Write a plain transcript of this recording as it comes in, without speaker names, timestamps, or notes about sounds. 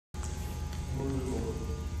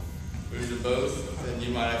both, then you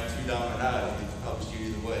might have two dominant eyes. It helps you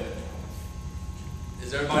either way.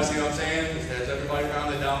 Does everybody see what I'm saying? Has everybody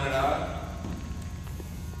found the dominant eye?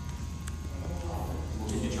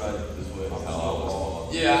 You can try it this way.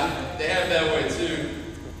 Yeah, they have that way too.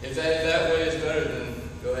 If that way is better, then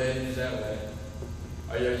go ahead and use that way.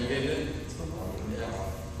 Are you getting it? Yeah.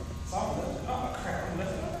 Oh crap!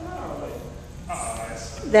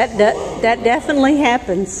 That definitely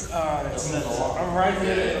happens. I'm right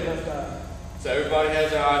there. So everybody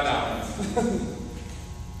has their eye dominance.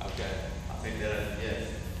 Okay, I think that, yeah.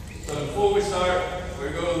 So before we start,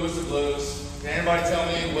 we're going to go with whistle blows. Can anybody tell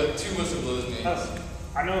me what two whistle blows means?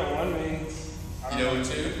 I know what one means. You know what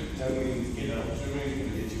two? That means, two means to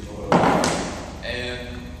get you going. And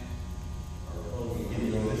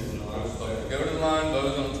go to the line,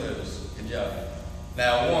 bows on toes. Good job.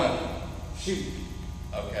 Now one. Shoot.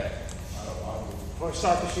 Okay. Or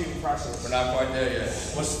start the shooting process. We're not quite there yet.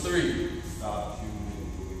 What's three? Stop shooting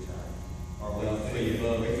until we turn. Or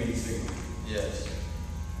wait for you signal. Yes.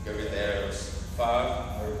 Go get the arrows.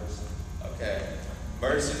 5. Okay.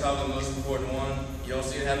 Emergency is probably the most important one. You don't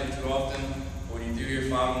see it happen too often. When you do your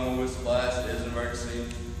 5 or more whistle blast, it is an emergency.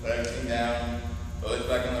 Put everything down. Bows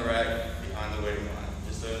back on the rack behind the waiting line.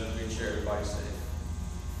 Just so to make sure everybody's safe.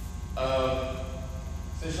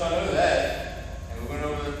 Since y'all know that, and we went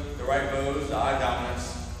over the right bows, the eye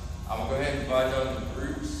dominance, I'm going to go ahead and divide y'all into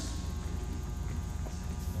groups.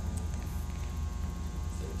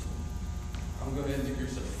 I'm going to go ahead and do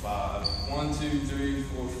groups of 5. 1, 2, 3,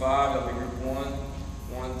 4, 5. That'll be group 1.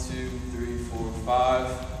 1, 2, 3, 4,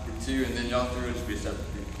 5. Group 2, and then y'all three will just be a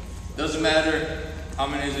separate group. Doesn't matter how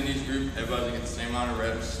many is in each group, everybody's going to get the same amount of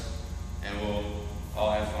reps, and we'll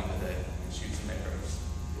all have fun today and shoot some arrows.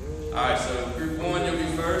 Alright, so group 1, you'll be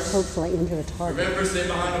first. Hopefully into a target. Remember, stay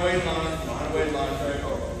behind the weight line. Behind the weight line, very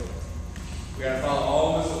hard. We gotta follow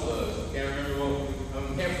all whistle blows. We can't remember what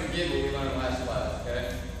we can't forget what we learned last class,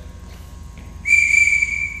 okay?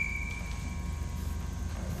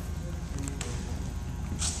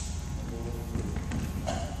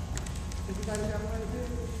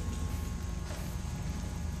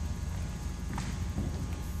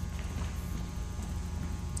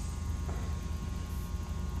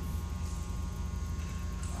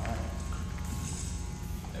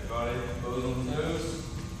 Everybody, bows on the toes.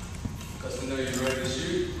 Let me know you're ready to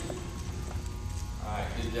shoot. Alright,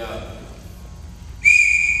 good job.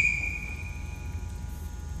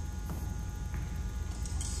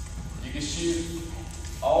 You can shoot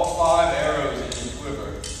all 5 arrows in your quiver,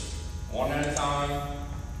 one at a time.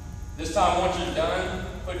 This time, once you're done,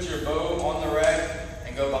 put your bow on the rack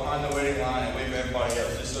and go behind the waiting line and wave at everybody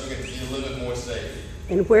else, just so you can be a little bit more safe.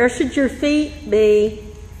 And where should your feet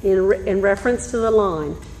be in reference to the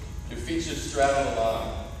line? Your feet should straddle the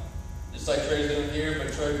line. Just like Trey's doing here,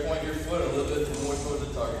 but Trey, point your foot a little bit more towards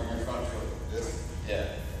the target, your front foot. Yeah.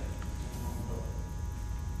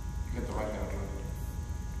 You got the right down.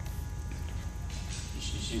 You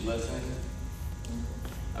shoot left-handed?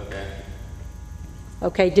 Okay.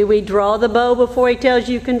 Okay, do we draw the bow before he tells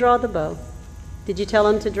you can draw the bow? Did you tell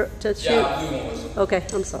him to shoot? Yeah, I'll do one whistle. Okay,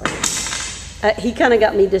 I'm sorry. He kind of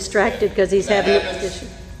got me distracted because he's having a issue.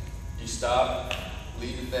 You stop,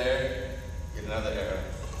 leave it there, get another arrow.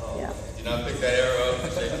 Yeah. Do not pick that arrow up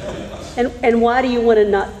and take it. And why do you want to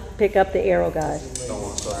not pick up the arrow, guys? Don't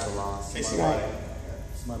want to start the line. Right.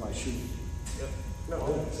 Somebody might shoot. Yep. No,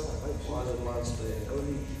 why does mine stay?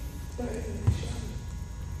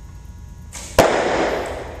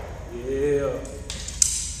 Yeah.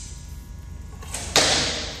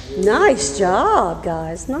 Nice job,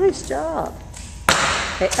 guys. Nice job.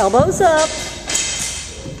 Okay, elbows up.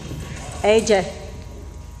 AJ,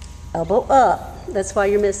 elbow up. That's why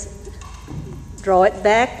you're missing. Draw it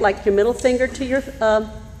back like your middle finger to your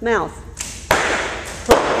mouth.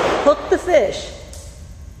 Hook the fish.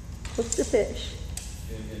 Hook the fish.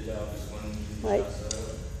 You did a good job. Just one. Right.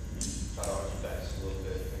 Try to arch your back just a little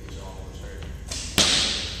bit. Get your arm straight.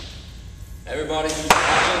 Everybody who's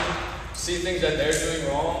watching, see things that they're doing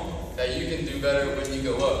wrong that you can do better when you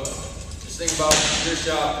go up. Just think about your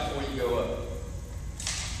shot before you go up.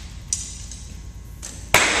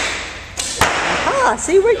 Ah,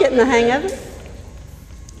 see, we're getting the hang of it.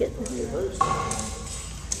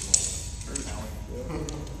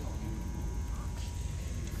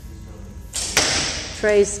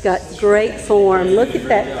 Trey's got great form. Look at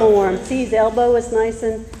that form. See, his elbow is nice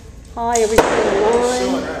and high. Everything in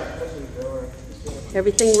line.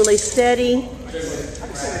 Everything really steady.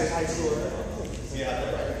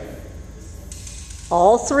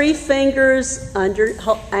 All 3 fingers under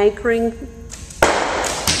anchoring.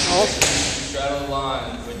 Straddle the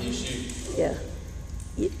line when you shoot. Yeah.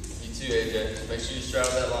 You too, AJ. Just make sure you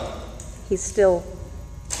straddle that line. He's still,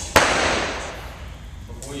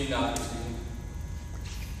 Before you knock it,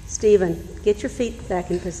 Stephen, get your feet back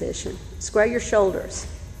in position. Square your shoulders.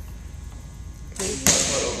 Okay.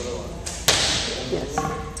 over the line. Yes.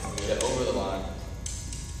 Yeah, over the line.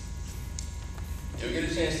 You'll get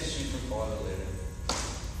a chance to shoot from farther later.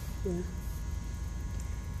 Yeah.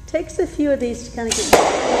 Takes a few of these to kind of get.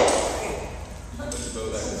 Put your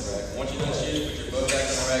bow back in the rack. Once you're done shooting, put your bow back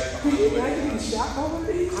in the rack. Did you not get shot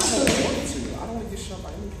already? I don't want to. I don't want to get shot by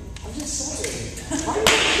anything. I'm just saying. Why are you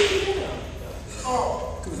not shooting now?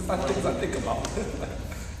 Oh, because if I think about it,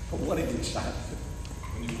 I want to get shot.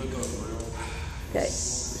 When you put those real. Okay.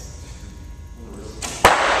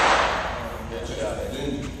 Good shot.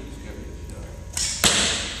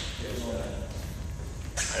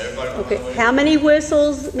 Everybody Okay. How many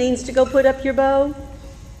whistles means to go put up your bow?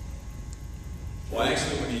 Well,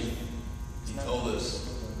 actually, when he told us,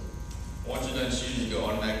 once you're done shooting, you go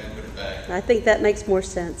automatically put it back. I think that makes more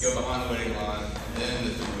sense. Go behind the winning line, and then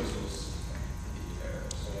the three whistles.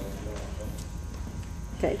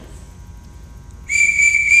 Okay.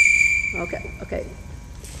 Okay. Okay.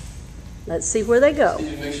 Let's see where they go.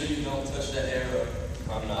 Steven, make sure you don't touch that arrow.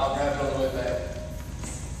 I'll grab it on the way back.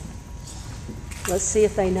 Let's see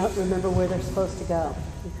if they remember where they're supposed to go.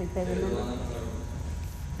 You think they remember?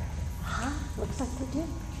 Huh? Looks like they do.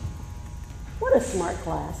 What a smart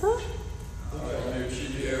class, huh? Here,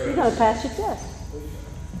 shoot the arrow. You're going to pass your test.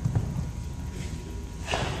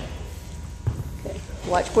 Okay.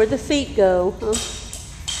 Watch where the feet go, huh? It's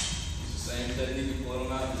the same technique you pull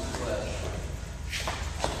them out, just flash.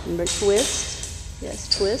 Remember, twist. Yes,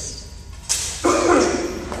 twist.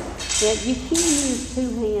 Yeah, you can use two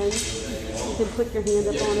hands. You can put your hand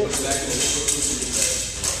up on it.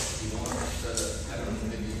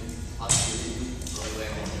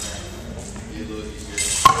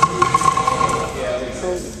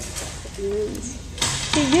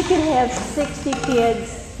 See, you could have 60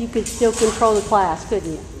 kids, you could still control the class,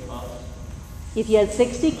 couldn't you? If you had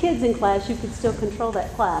 60 kids in class, you could still control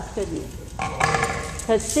that class, couldn't you?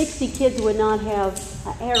 Because 60 kids would not have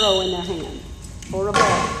an arrow in their hand or a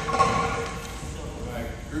ball.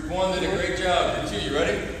 Group 1 did a great job. Group 2, you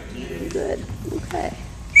ready? Good. Okay.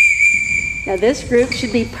 Now this group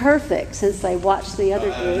should be perfect since they watched the other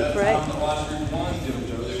group, right? I'm going to watch Group 1 do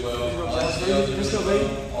really well. Let's go to Group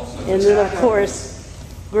 2. And then of course,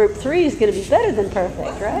 group 3 is going to be better than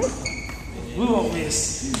perfect, right? We won't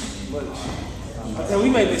miss. And we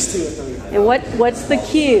may miss 2 or 3. And what's the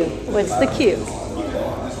cue? What's the cue?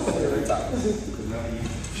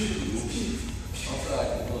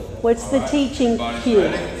 What's the teaching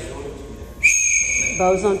cue?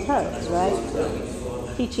 Bows on toes,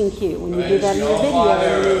 right? Teaching cue. When you do that in your video,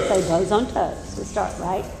 you say bows on toes to start,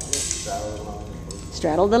 right?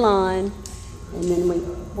 Straddle the line, and then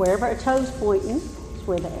wherever a toe's pointing is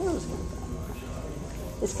where the arrow's going to go.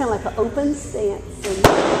 It's kind of like an open stance.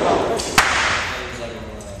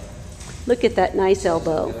 Look at that nice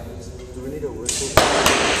elbow. Do we need a whistle?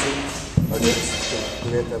 Or do we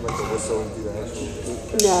have to have like a whistle and do the actual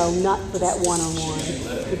whistle? No, not for that one-on-one.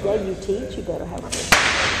 The day you teach, you better have a whistle.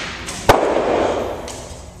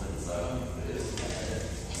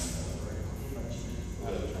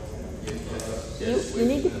 You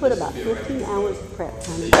need to put about 15 hours of prep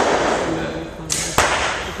time. The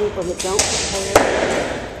people that don't prepare,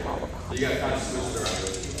 fall apart. You got to kind of switch it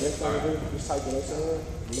around. Next time we do, just type it up somewhere.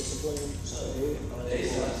 Listen to it.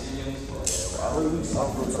 I'll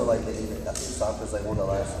go to like the stop is like one of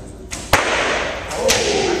the last ones.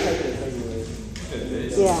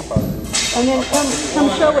 Yeah. And then come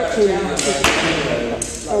show it to me.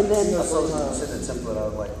 And then, So you sent the template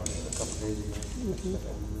out like a couple days ago.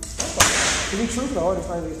 To be truthful, the hardest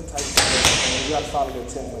thing is to type. You got to follow their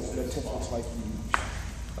templates. Their templates like you.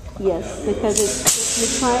 yes, because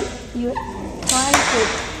you're trying to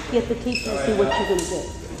get the teacher to see what you're going to do.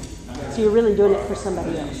 So you're really doing it for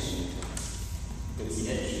somebody else.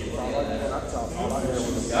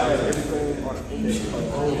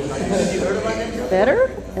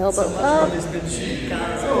 Better? Elbow up.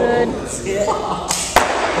 Good.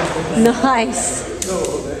 Nice.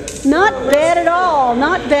 Not bad at all.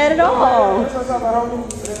 Not bad at all.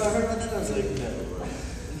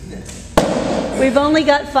 We've only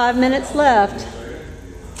got 5 minutes left.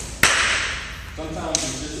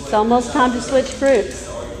 It's almost time to switch groups.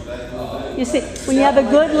 You see, when you have a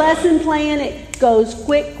good lesson plan, it goes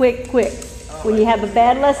quick, quick, quick. When you have a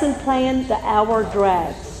bad lesson plan, the hour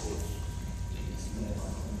drags.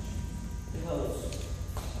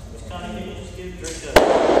 Connie, can you just give Drake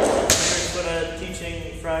a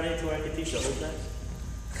teaching Friday to where I can teach the whole class?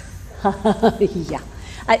 Yeah.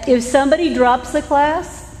 If somebody drops the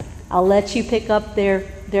class, I'll let you pick up their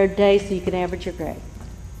day so you can average your grade.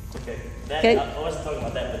 Okay. Okay. I wasn't talking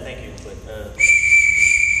about that, but thank you. But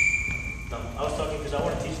no, I was talking because I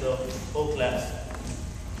want to teach the whole class.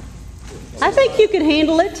 I think you can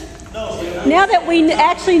handle it. No, Now that we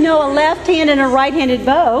actually know a left hand and a right-handed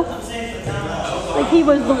bow, I'm saying for time out. I think he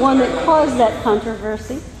was the one that caused that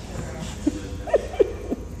controversy.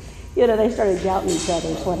 You know, they started doubting each other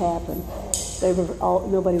is what happened.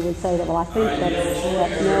 Nobody would say that, well, I think that's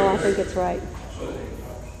right. No, I think it's right.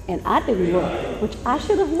 And I didn't look, which I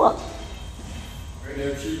should have looked.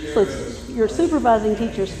 So it's your supervising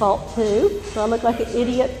teacher's fault too. So I look like an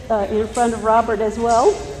idiot in front of Robert as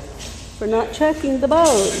well for not checking the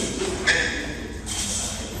bows.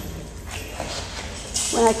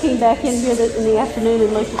 When I came back in here in the afternoon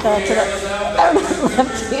and looked at that, I said, I'm not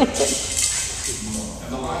left-handed.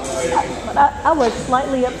 But I was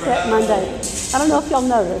slightly upset Monday. I don't know if y'all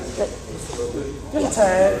noticed, but Just a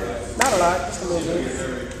tad. Not a lot, just a little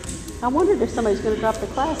bit. I wondered if somebody's going to drop the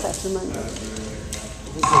class after Monday.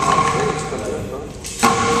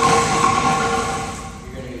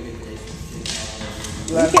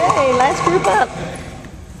 Okay, last group up.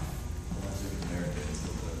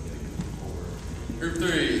 Group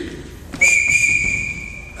 3.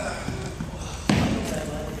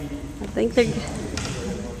 I think they're.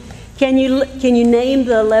 Can you name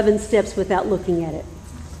the 11 steps without looking at it?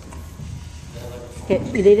 Okay,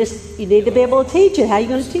 you need to be able to teach it. How are you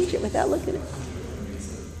going to teach it without looking at it?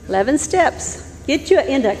 11 steps. Get you an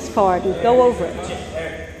index card and go over it.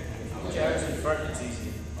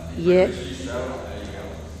 Yeah.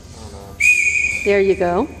 There you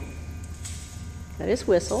go. That is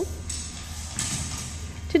whistle.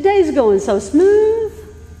 Today's going so smooth.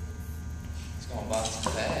 It's going by so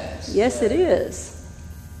fast. Yes, it is.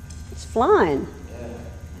 It's flying.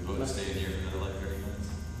 We're going to stay in here for another like 30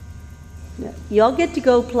 minutes. Y'all get to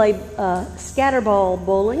go play scatterball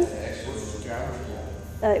bowling.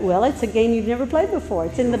 Well, it's a game you've never played before.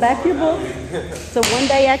 It's in the back of your book. It's a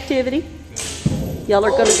one-day activity. Y'all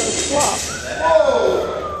are going to go slop.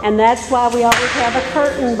 And that's why we always have a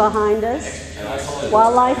curtain behind us.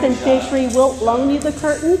 Wildlife and Fishery will loan you the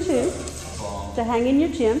curtain too, to hang in your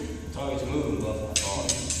gym.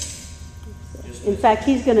 In fact,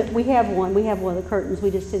 we have one of the curtains. We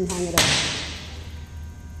just didn't hang it up.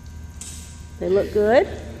 They look good.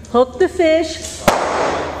 Hook the fish.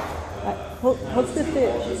 Hook the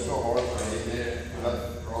fish.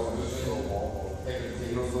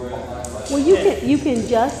 Well, you can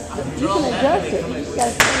adjust it. You just got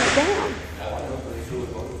to turn it down.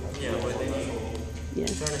 Yeah, what they need. Yeah.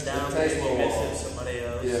 Turn it down, because we miss it, somebody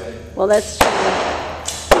else. Well, that's true.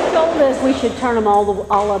 He told us we should turn them all of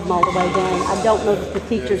them all the way down. I don't know that the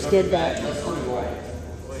teachers did that.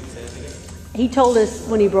 He told us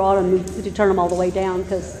when he brought them to turn them all the way down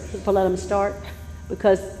to let them start,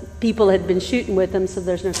 because people had been shooting with them, so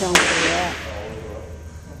there's no telling where they're at.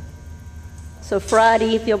 So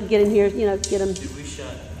Friday, if you'll get in here, get them. Dude, we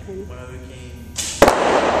shot, whenever we came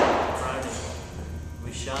Friday,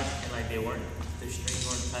 we shot and their strings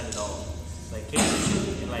weren't tight at all. Like, kids were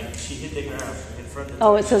shooting and she hit the ground in front of the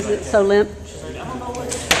Oh, it says it's so limp. She's like, I don't know what. I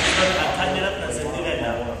tightened it up and I said, do that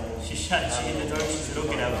now. She shot, she hit the target, she said,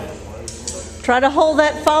 okay, that was it. Try to hold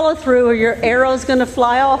that follow through or your arrow's going to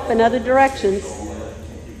fly off in other directions.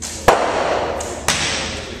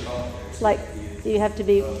 It's like you have to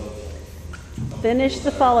finish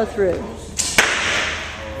the follow through.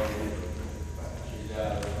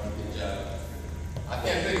 I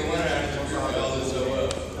can't pick a winner after we all this so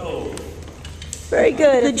well. Very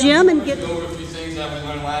good. The gym and get. Go over a few things that we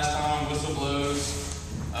learned last time. Whistle blows.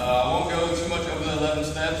 I won't go too much over the 11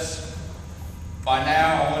 steps. By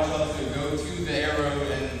now, I want y'all to go to the arrow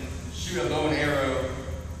and shoot a bow and arrow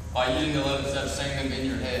by using the 11 steps, saying them in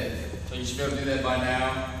your head. So you should be able to do that by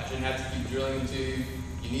now. I shouldn't have to keep drilling them to you.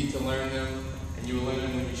 You need to learn them, and you will learn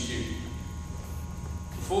them when you shoot.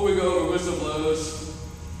 Before we go over whistle blows,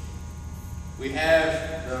 we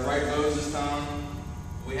have the right bows this time.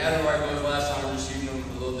 We had the right bows last time. We're just shooting them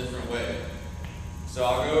a little different way. So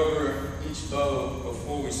I'll go over each bow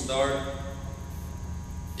before we start.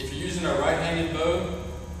 If you're using a right-handed bow,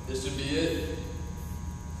 this would be it.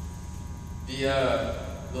 The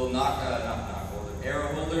little arrow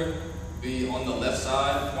holder would be on the left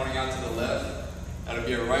side, pointing out to the left. That would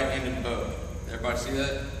be a right-handed bow. Everybody see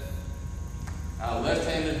that?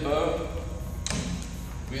 Left-handed bow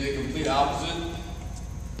would be the complete opposite,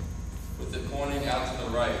 with it pointing out to the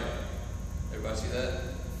right. Everybody see that?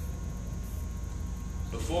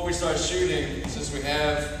 Before we start shooting, since we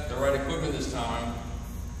have the right equipment this time,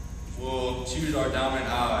 we'll choose our dominant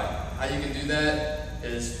eye. How you can do that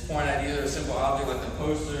is point at either a simple object like the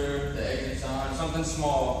poster, the exit sign, something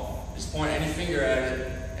small. Just point any finger at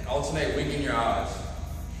it and alternate winking your eyes.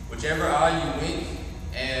 Whichever eye you wink,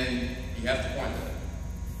 and you have to point at it.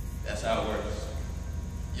 That's how it works.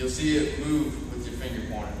 You'll see it move with your finger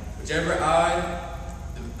pointing. Whichever eye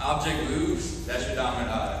the object moves, that's your dominant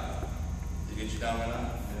eye. Did you get your dominant eye?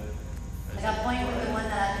 Like I point with the one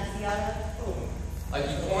that I can see out of. Like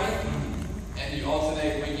you point, and you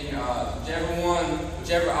alternate winking your eyes.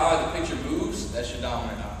 Whichever eye the picture moves, that's your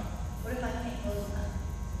dominant eye. What if I can't close my eyes?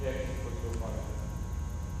 Yeah, you can put your body.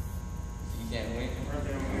 You can't wink.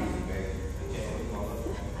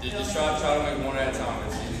 Just try to make one at a time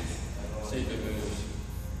and see if it moves.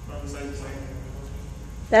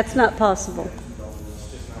 That's not possible.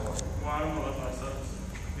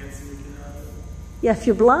 Yeah, if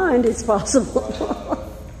you're blind, it's possible.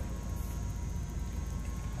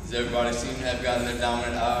 Does everybody seem to have gotten their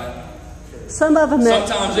dominant eye? Some of them.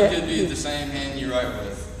 Sometimes it could be the same hand you write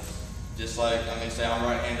with. Just like, say I'm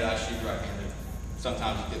right-handed, I shoot right-handed.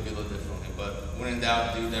 Sometimes it could be a little differently, but when in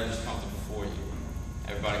doubt, do whatever's comfortable for you.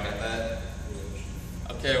 Everybody got that?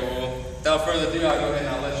 Okay, well, without further ado, I'll go ahead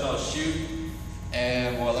and I'll let y'all shoot.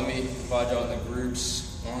 And well, let me divide y'all into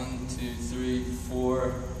groups. 1, 2, 3,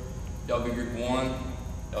 4. Y'all be group 1.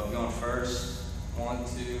 Y'all be going first. 1,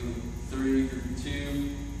 2, 3, group 2.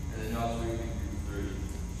 And then y'all 3 be group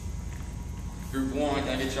 3. Group 1, can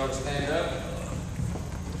I get y'all to stand up?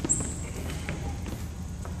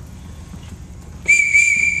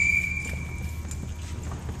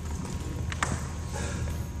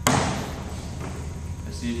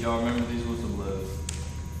 Let's see if y'all remember these rules of love.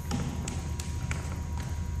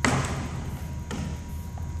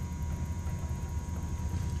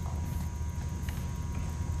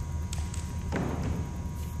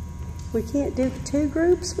 We can't do 2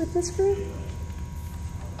 groups with this group?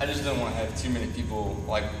 I just don't want to have too many people,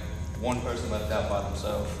 like one person left out by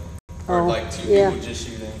themselves. Or Oh, like 2 yeah. people just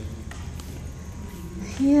shooting.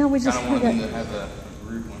 Yeah, we Kind just of want them to have a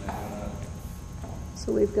group when they're doing that.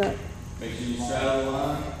 So we've got, Make sure you straddle the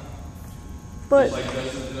line. but Just like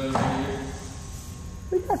Justin does right here.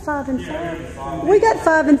 we got 5 and 5. We got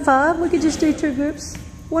 5 and 5. We could just do 2 groups.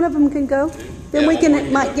 One of them can go. Then Yeah, we one more can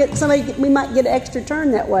can might go. get somebody. We might get an extra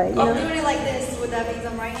turn that way. You know? Doing it like this, would that mean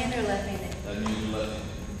I'm right-handed or left-handed? That means you left. Okay.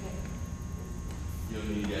 You'll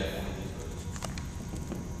need to get one of these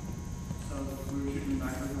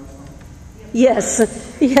first. Yes,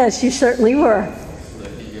 yes, you certainly were. So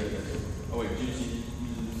that you get. Oh wait, did you use this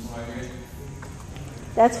one right here?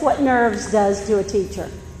 That's what nerves does to a teacher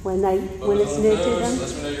when it's new to them.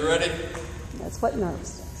 Let me know you're ready. That's what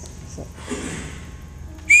nerves does. So,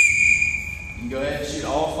 You can go ahead and shoot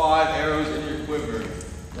all 5 arrows in your quiver.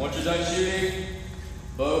 Once you're done shooting,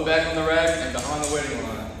 bow back on the rack and behind the waiting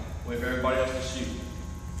line. Wait for everybody else to shoot.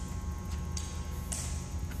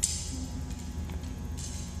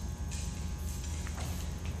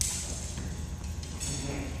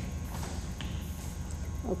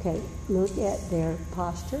 okay, look at their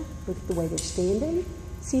posture. Look at the way they're standing.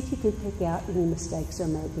 See if you can pick out any mistakes they're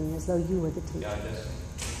making, as though you were the teacher. Got this.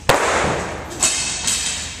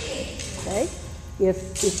 Okay?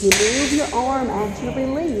 If you move your arm after you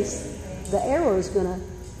release, the arrow is going to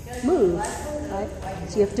move. Right?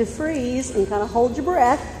 So you have to freeze and kind of hold your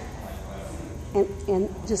breath and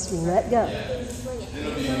just let go.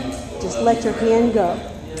 Just let your hand go.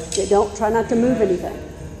 Don't try not to move anything.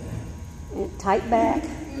 And tight back.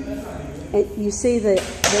 And you see the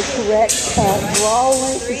correct draw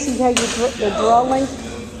length. You see how the draw length?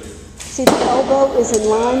 See the elbow is in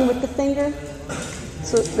line with the finger?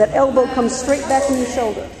 So that elbow comes straight back from your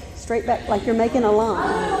shoulder. Straight back, like you're making a line.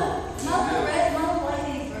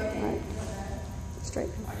 Right. Straight.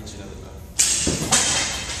 I'll get you another bow.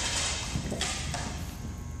 Okay.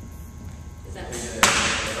 Does that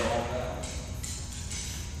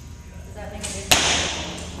make a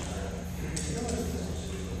difference?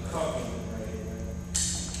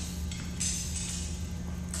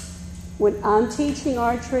 When I'm teaching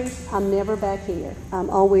archery, I'm never back here. I'm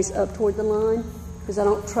always up toward the line because I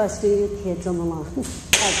don't trust any of the kids on the line.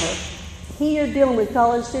 Ever. Here, dealing with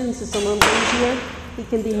college students is a little easier. He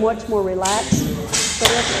can be much more relaxed. But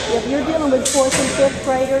if you're dealing with 4th and 5th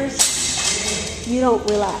graders, you don't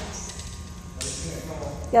relax.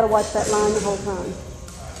 You got to watch that line the whole time.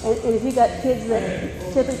 And if you got kids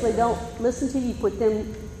that typically don't listen to you, put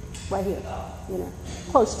them right here,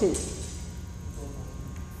 close to you.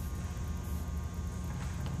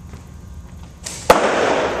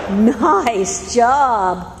 Nice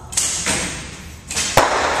job.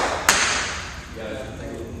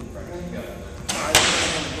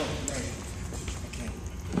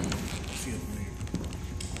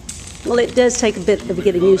 Well, it does take a bit of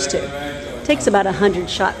getting used to. It takes about 100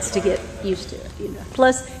 shots to get used to it, you know.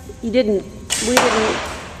 Plus, we didn't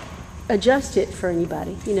adjust it for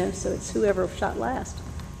anybody, you know, so it's whoever shot last.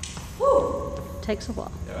 Woo! Takes a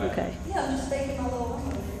while. Okay. Yeah, I'm just thinking my little arm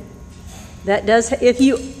over here. That does, if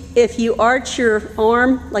you arch your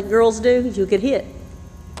arm like girls do, you'll get hit.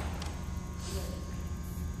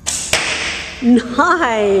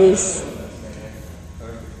 Nice.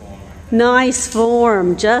 Nice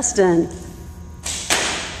form, Justin.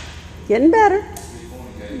 Getting better.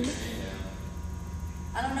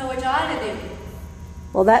 I don't know what y'all to do.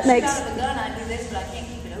 Well, that Shoot makes, out of a gun, I do this, but I can't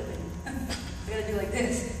keep it open. I gotta do like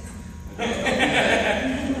this.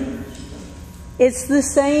 it's the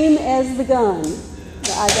same as the gun,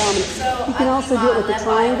 the eye dominant. So You can I also keep do it my with the left eye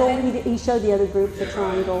triangle. open? He showed the other group the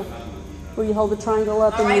triangle, where you hold the triangle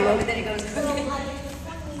up All and you right, look. but then it goes So crooked. like if you're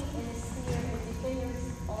pointing and it's clear, if your fingers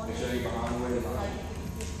on Make it, sure you're behind the waiting line. like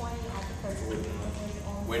if you're pointing at the person with your fingers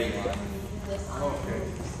on Waiting line. this on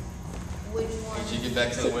which one? Did you get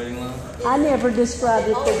back to the waiting line? I never described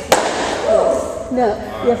it. No,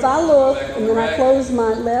 if I look and then I close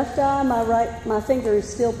my left eye, my finger is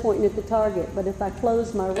still pointing at the target. But if I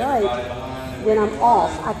close my Everybody right, behind the then I'm waiting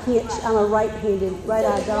off. line. I can't. I'm a right-handed, right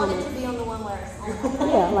eye So you want it dominant. to be on the one where it's on.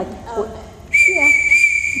 Yeah, like yeah.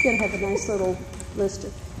 You gotta have a nice little blister.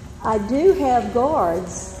 I do have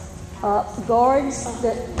guards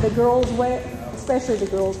that the girls wear, especially the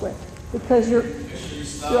girls wear, because you're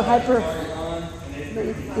hyper.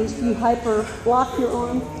 If you hyper block your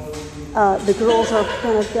arm, the girls are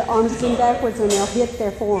kind of the arms bend backwards and they'll hit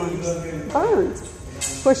their forearms. Burns.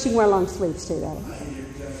 Of course, you can wear long sleeves too. That.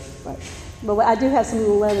 Right. But I do have some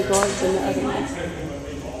little leather guards in the other ones.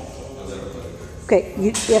 Okay,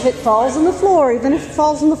 if it falls on the floor, even if it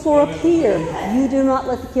falls on the floor up here, you do not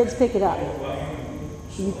let the kids pick it up.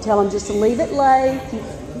 You tell them just to leave it lay,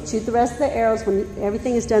 shoot the rest of the arrows. When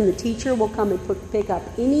everything is done, the teacher will come and pick up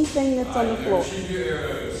anything that's on the floor. Shoot your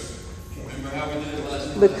arrows. Remember how we did it last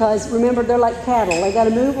time? Because remember, they're like cattle. They got to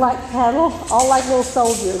move like cattle, all like little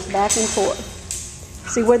soldiers, back and forth.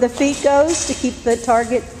 See where the feet goes to keep the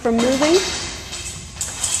target from moving?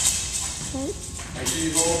 Okay. Make sure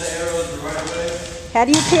you hold the arrows the right way. How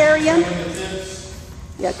do you carry them? Doing the tips.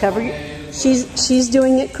 Yeah, cover your. She's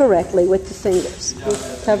doing it correctly with the fingers.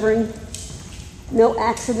 With covering. No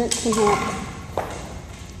accident can happen.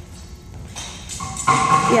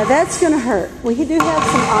 Yeah, that's going to hurt. We do have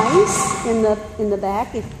some ice in the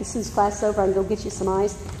back. If this is class over, I can go get you some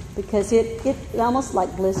ice because it almost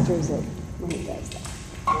like blisters it when it does that.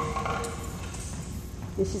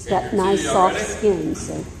 It's just got nice soft skin,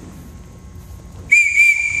 so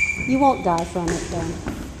you won't die from it, though.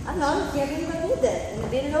 I know, I can't believe I did that. And I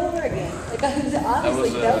did it over again. Like I That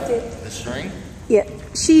obviously was felt it. the string. Yeah,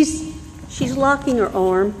 she's locking her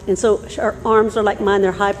arm, and so her arms are like mine.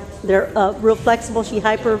 They're real flexible. She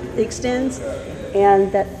hyper extends,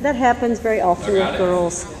 and that happens very often with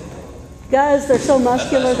girls. Guys, they're so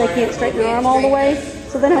muscular they can't straighten their arm all the way,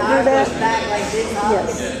 so they don't do Now that. I push back like this.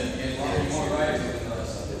 Yes.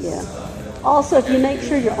 Yeah. Also, if you make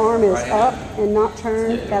sure your arm is up and not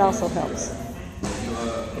turned, that also helps.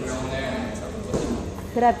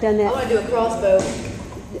 Could I've done I that want to do a crossbow.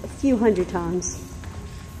 a few hundred times.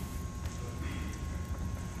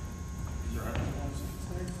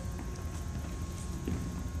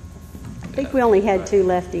 I think we only had 2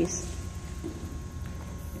 lefties.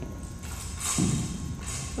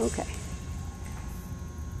 Okay.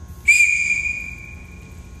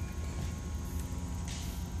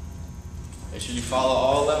 Make sure you follow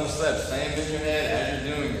all 11 steps. Same in your head as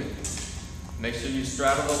you're doing it. Make sure you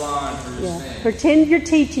straddle the line for your Yeah. stand. Pretend you're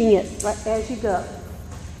teaching it right as you go.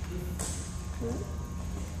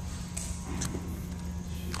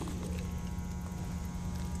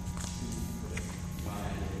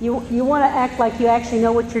 You want to act like you actually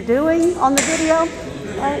know what you're doing on the video,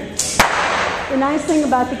 right? The nice thing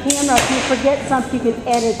about the camera, if you forget something, you can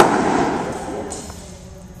edit it.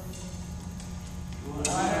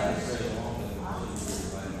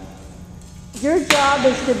 Your job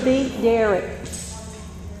is to beat Derek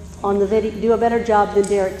on the video. Do a better job than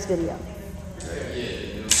Derek's video.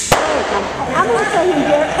 I'm going to say him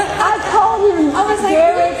Derek. I've called him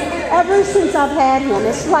Derek ever since I've had him.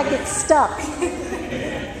 It's like it's stuck.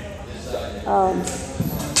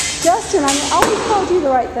 Justin, I always called you the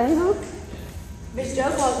right thing, huh? Miss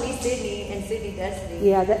Joe calls me Sydney and Sydney Destiny.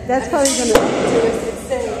 Yeah, that's probably going to...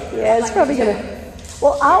 to. Yeah, it's probably going to...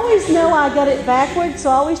 Well, I always know I got it backwards, so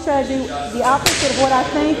I always try to do the opposite of what I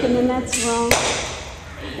think, and then that's wrong.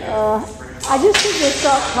 I just need to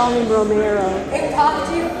stop calling him Romero. It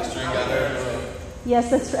popped you? Yes,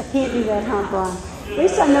 that's right. I can't do that, huh, Brian? At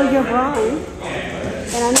least I know you're Brian.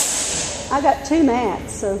 And I got 2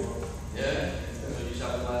 mats, so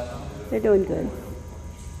they're doing good.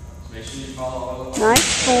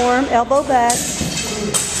 Nice form, elbow back.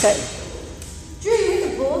 Okay. Drew, you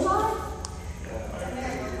hit the bullseye?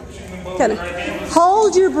 Kind of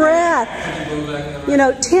hold your breath. You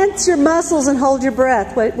know, tense your muscles and hold your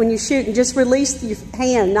breath when you shoot, and just release your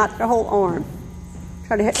hand, not your whole arm.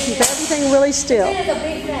 Try to keep everything really still. There's a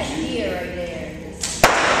big fat deer right there.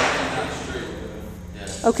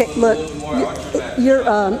 Okay, look,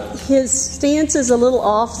 his stance is a little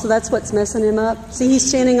off, so that's what's messing him up. See, he's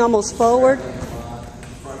standing almost forward.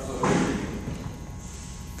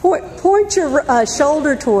 Point your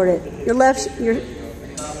shoulder toward it. Your left, your.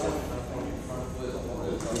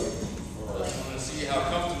 See how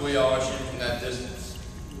comfortable y'all are shooting from that distance.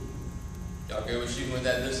 Y'all good with shooting with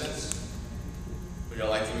that distance? Would y'all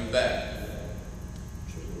like to move back?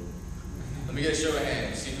 Let me get a show of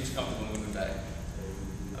hands. See who's comfortable moving back.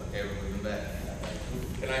 Okay, we're moving back.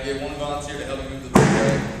 Can I get one volunteer to help me move the ball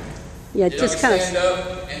back? Yeah, just kind of stand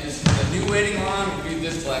up, and the new waiting line would be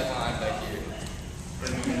this black line back here.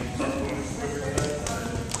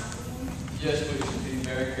 Yes, please. Be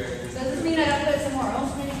very careful. Does this mean I gotta put it somewhere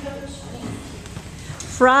else, maybe, Coach?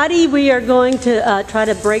 Friday, we are going to try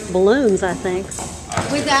to break balloons, I think.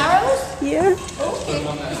 With arrows? Yeah. Okay.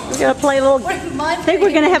 We're going to play a little. What, I think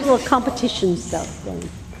we're going to have a little competition stuff going.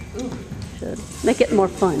 Should make it more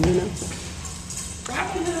fun, you know.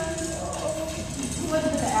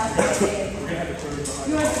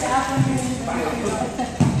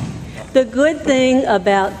 The good thing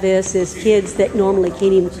about this is kids that normally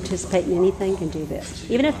can't even participate in anything can do this,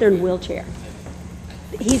 even if they're in a wheelchair.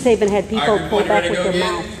 He's even had people pull back with their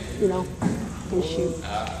mouth, you know, and shoot.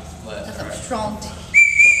 That's a strong team.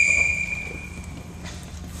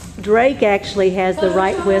 Drake actually has the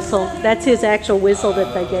right whistle. That's his actual whistle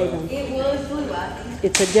that they gave him. It was blue, I think.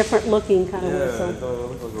 It's a different looking kind of whistle. I thought it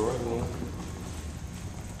looked like a regular one.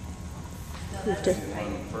 You have to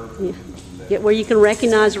get where you can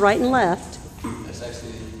recognize right and left.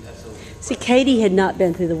 See, Katie had not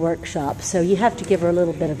been through the workshop, so you have to give her a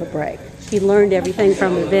little bit of a break. She learned everything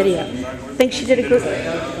from the video. I think she did a good.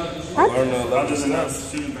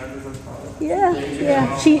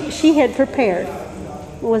 Yeah. She had prepared.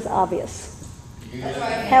 It was obvious.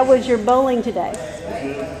 How was your bowling today?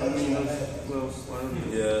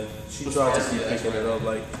 Yeah, she tried to keep picking it up.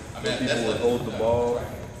 Like, when people would hold the ball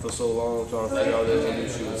for so long trying to figure out what they do,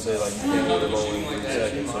 she would say, like, you can't hold it long in 30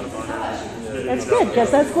 seconds. So, yeah. That's good, because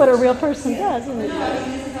that's what a real person does, isn't it?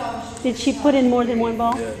 Did she put in more than one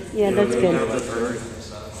ball? Yeah, that's good.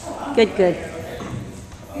 Good.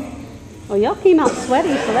 Well, y'all came out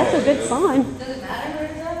sweaty, so that's a good sign.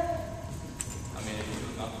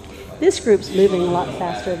 This group's moving a lot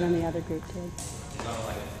faster than the other group did.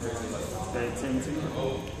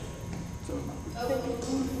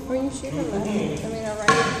 When you shoot a left, I mean a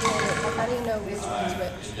right-handed, like how do you know which one's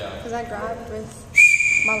which? Because I grab with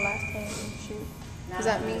my left hand and shoot. Does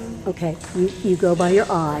that mean? Okay, you go by your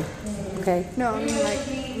eye, okay? No, I mean like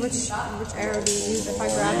which arrow do you use? If I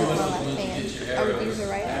grab with my left hand, I would use the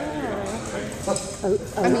right arrow or?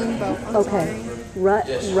 I mean both. I'm okay.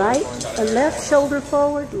 sorry. Right, left shoulder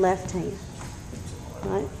forward, left hand.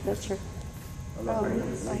 Right, that's your. I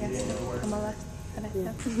guess on my left.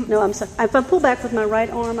 Yeah. No, I'm sorry. If I pull back with my right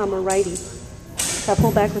arm, I'm a righty. If I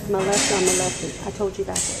pull back with my left, I'm a lefty. I told you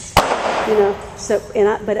backwards. You know. So,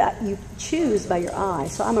 you choose by your eye.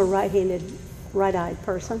 So I'm a right-eyed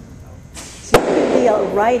person. So you could be a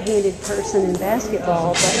right-handed person in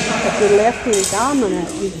basketball, but if you're left-handed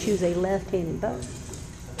dominant, you choose a left-handed bow.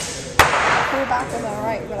 Pull back with my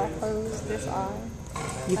right, but I close this eye.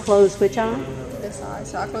 You close which eye? This eye.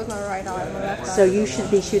 So I close my right eye and my left eye. So you should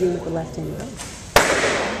be shooting with the left-handed bow.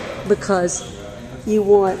 Because you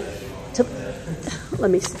want to,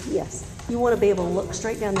 you want to be able to look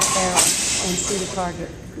straight down that arrow and see the target.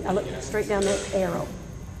 I look straight down that arrow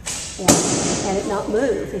and it not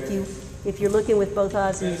move. If you're looking with both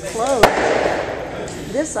eyes and you close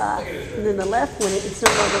this eye, and then the left one, it's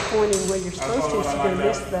no longer pointing where you're supposed to, so you're going to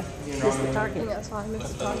miss the target. Yeah, that's why I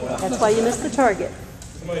missed the target. That's why you missed the target.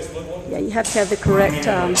 Yeah, you have to have the correct.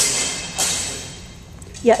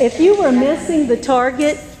 If you were missing the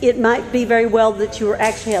target, it might be very well that you were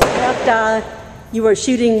actually a left eye. You were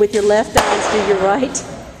shooting with your left eye instead of your right.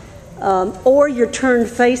 Or you're turned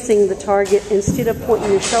facing the target instead of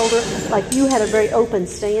pointing your shoulder. Like you had a very open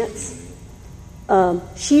stance.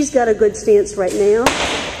 She's got a good stance right now.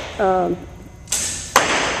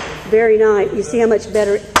 Very nice. You see how much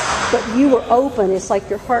better. But you were open. It's like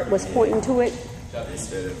your heart was pointing to it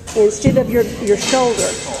instead of your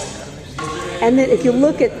shoulder. And then if you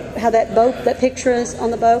look at how that picture is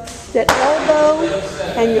on the bow, that elbow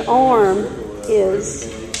and your arm is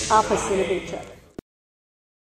opposite of each other.